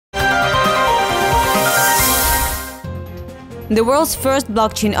The world's first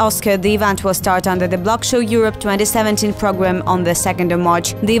blockchain Oscar, the event will start under the BlockShow Europe 2017 program on the 2nd of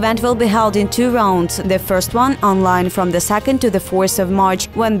March. The event will be held in 2 rounds, the first one online from the 2nd to the 4th of March,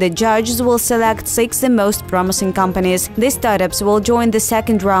 when the judges will select 6 the most promising companies. These startups will join the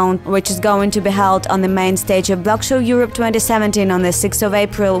second round, which is going to be held on the main stage of BlockShow Europe 2017 on the 6th of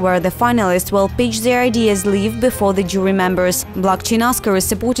April, where the finalists will pitch their ideas live before the jury members. Blockchain Oscar is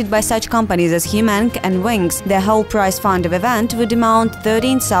supported by such companies as Humaniq and Wings. The whole prize fund of event would amount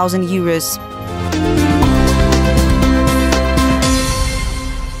 €13,000.